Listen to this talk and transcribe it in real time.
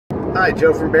Hi,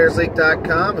 Joe from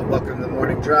BearsLeak.com, and welcome to the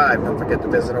Morning Drive. Don't forget to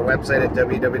visit our website at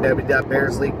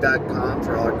www.bearsleak.com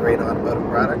for all our great automotive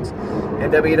products,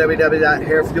 and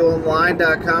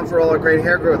www.hairfuelandline.com for all our great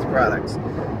hair growth products.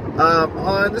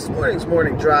 On this morning's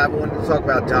Morning Drive, I wanted to talk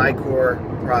about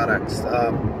Dicor products.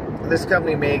 This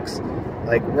company makes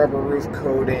like rubber roof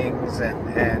coatings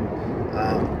and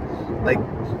like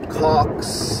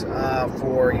caulks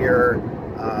for your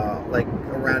like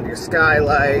around your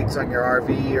skylights on your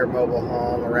RV or mobile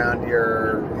home, around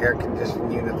your air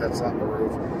conditioning unit that's on the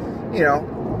roof, you know,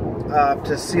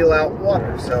 to seal out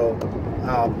water. So,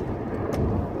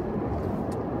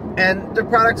 and the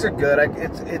products are good.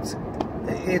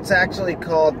 It's actually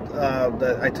called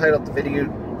I titled the video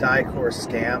Dicor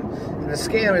Scam, and the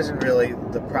scam isn't really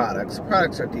the products. The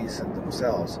products are decent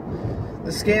themselves.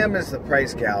 The scam is the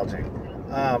price gouging.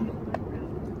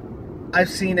 I've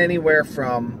seen anywhere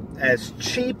from as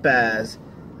cheap as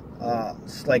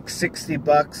like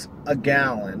 $60 a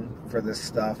gallon for this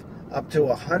stuff, up to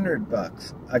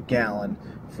 $100 a gallon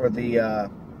for the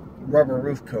rubber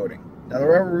roof coating. Now the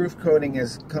rubber roof coating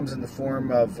comes in the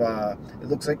form of it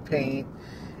looks like paint,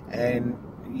 and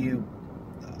you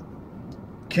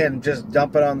can just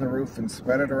dump it on the roof and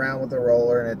spread it around with a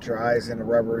roller, and it dries in a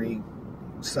rubbery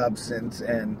substance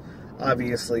and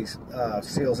obviously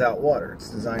seals out water. It's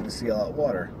designed to seal out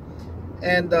water,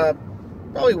 and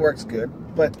probably works good.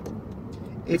 But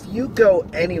if you go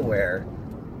anywhere,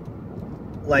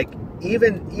 like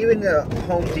even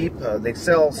Home Depot, they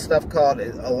sell stuff called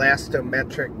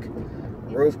elastometric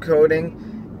roof coating.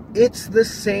 It's the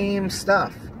same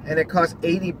stuff, and it costs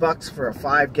 $80 for a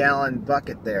 5-gallon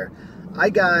bucket there. I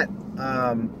got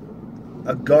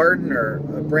a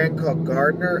brand called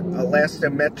Gardner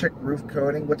elastometric roof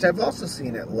coating, which I've also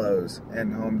seen at Lowe's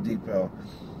and Home Depot.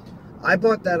 I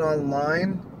bought that on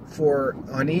eBay for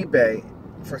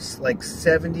like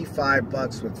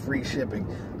 $75 with free shipping.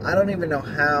 I don't even know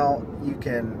how you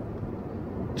can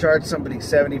charge somebody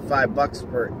 $75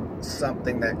 for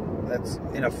something that's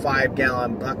in a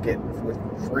 5-gallon bucket with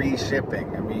free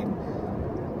shipping. I mean,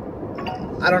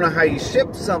 I don't know how you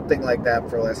ship something like that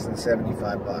for less than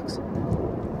 $75.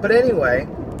 But anyway,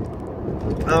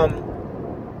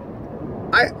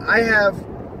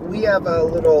 we have a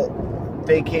little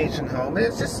vacation home, and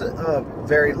it's just a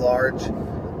very large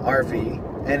RV,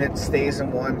 and it stays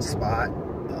in one spot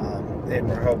in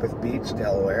Rehoboth Beach,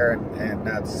 Delaware, and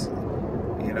that's,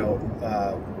 you know,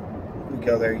 we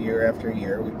go there year after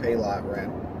year. We pay lot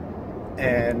rent,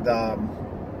 and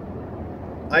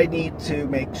I need to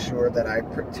make sure that I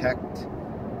protect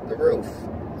the roof,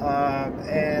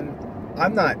 and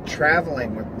I'm not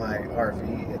traveling with my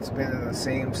RV. It's been in the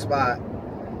same spot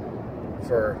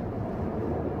for,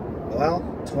 well,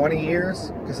 20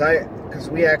 years, because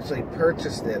we actually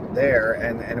purchased it there,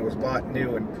 and it was bought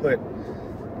new and put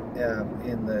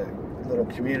in the little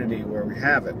community where we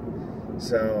have it.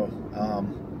 So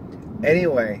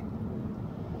anyway,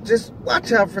 just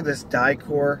watch out for this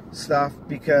Dicor stuff,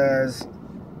 because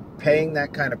paying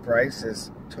that kind of price is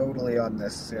totally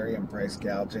unnecessary and price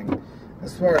gouging,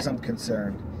 as far as I'm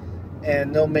concerned.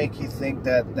 And they'll make you think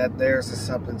that theirs is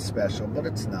something special, but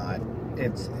it's not.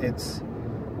 It's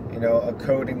you know, a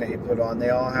coating that you put on.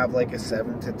 They all have like a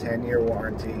 7 to 10 year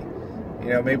warranty. You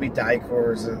know, maybe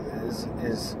Dicor's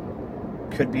is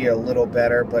could be a little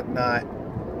better, but not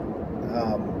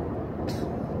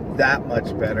that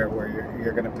much better, where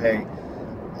you're going to pay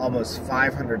almost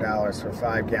 $500 for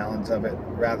 5 gallons of it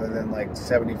rather than like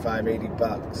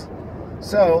 $75–80.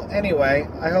 So anyway,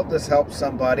 I hope this helps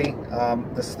somebody.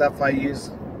 The stuff I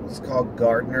used was called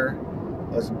Gardner.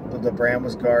 The brand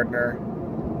was Gardner,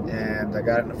 and I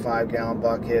got it in a 5-gallon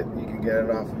bucket. You can get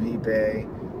it off of eBay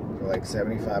for like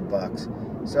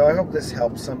 $75. So I hope this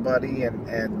helps somebody, and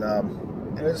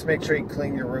just make sure you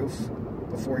clean your roof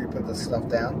before you put this stuff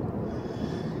down.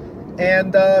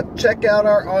 And check out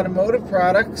our automotive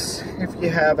products if you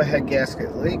have a head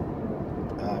gasket leak.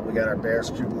 We got our Bears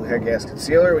True Blue head gasket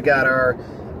sealer. We got our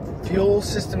fuel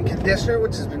system conditioner,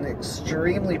 which has been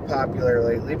extremely popular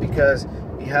lately, because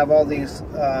you have all these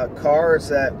cars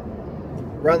that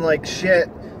run like shit,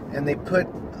 and you can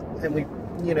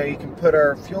put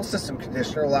our fuel system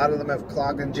conditioner. A lot of them have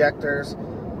clogged injectors.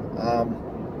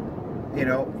 You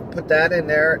know, put that in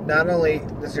there. Not only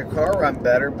does your car run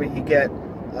better, but you get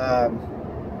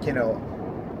you know,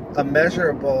 a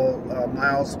measurable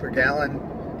miles per gallon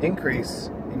increase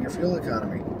in your fuel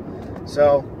economy.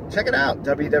 So check it out,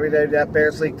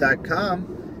 www.bearsleak.com,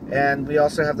 and we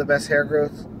also have the best hair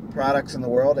growth products in the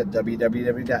world at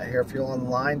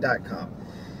www.hairfuelandline.com.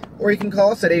 Or you can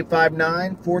call us at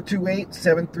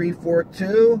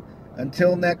 859-428-7342.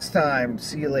 Until next time,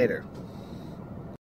 see you later.